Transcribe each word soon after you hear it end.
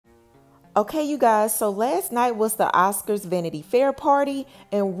Okay, you guys, so last night was the Oscars Vanity Fair Party,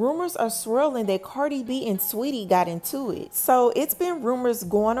 and rumors are swirling that Cardi B and Saweetie got into it. So it's been rumors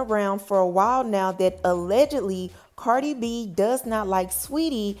going around for a while now that allegedly Cardi B does not like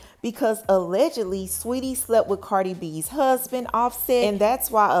Saweetie because allegedly Saweetie slept with Cardi B's husband, Offset, and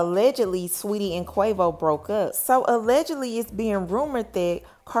that's why allegedly Saweetie and Quavo broke up. So allegedly it's being rumored that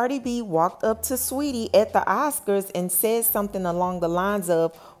Cardi B walked up to Saweetie at the Oscars and said something along the lines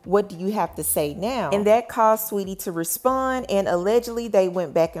of, "What do you have to say now?" And that caused Saweetie to respond, and allegedly they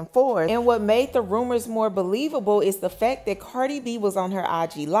went back and forth. And what made the rumors more believable is the fact that Cardi B was on her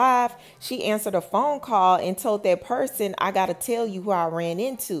IG Live. She answered a phone call and told that person, "I gotta tell you who I ran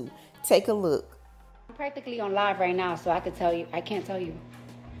into." Take a look. I'm practically on live right now, so I could tell you. I can't tell you.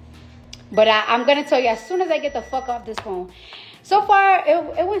 But I'm going to tell you as soon as I get the fuck off this phone. So far,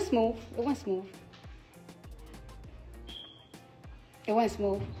 it went smooth. It went smooth. It went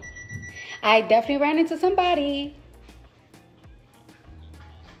smooth. I definitely ran into somebody.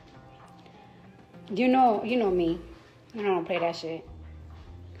 You know me. I don't play that shit.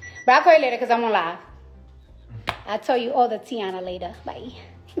 But I'll call you later because I'm on live. I'll tell you all the tea on it later. Bye.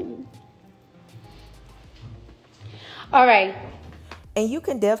 All right. And you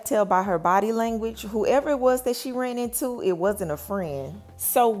can definitely tell by her body language, whoever it was that she ran into, it wasn't a friend.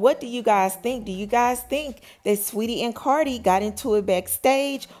 So what do you guys think? Do you guys think that Saweetie and Cardi got into it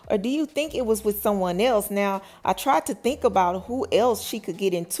backstage, or do you think it was with someone else? Now, I tried to think about who else she could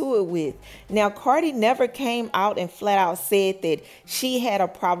get into it with. Now, Cardi never came out and flat out said that she had a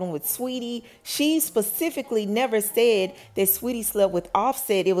problem with Saweetie. She specifically never said that Saweetie slept with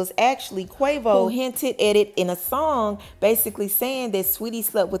Offset. It was actually Quavo who hinted at it in a song, basically saying that Saweetie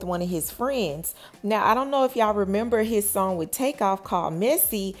slept with one of his friends. Now, I don't know if y'all remember his song with Takeoff called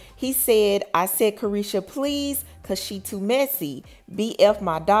Messy. He said, "I said Carisha please, cause she too messy. BF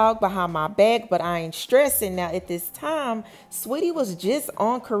my dog behind my back, but I ain't stressing." Now at this time, Saweetie was just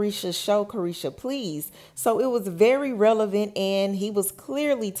on Carisha's show, Carisha Please. So it was very relevant, and he was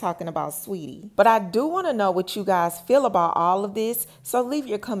clearly talking about Saweetie. But I do want to know what you guys feel about all of this. So leave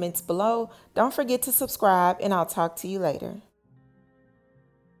your comments below. Don't forget to subscribe, and I'll talk to you later.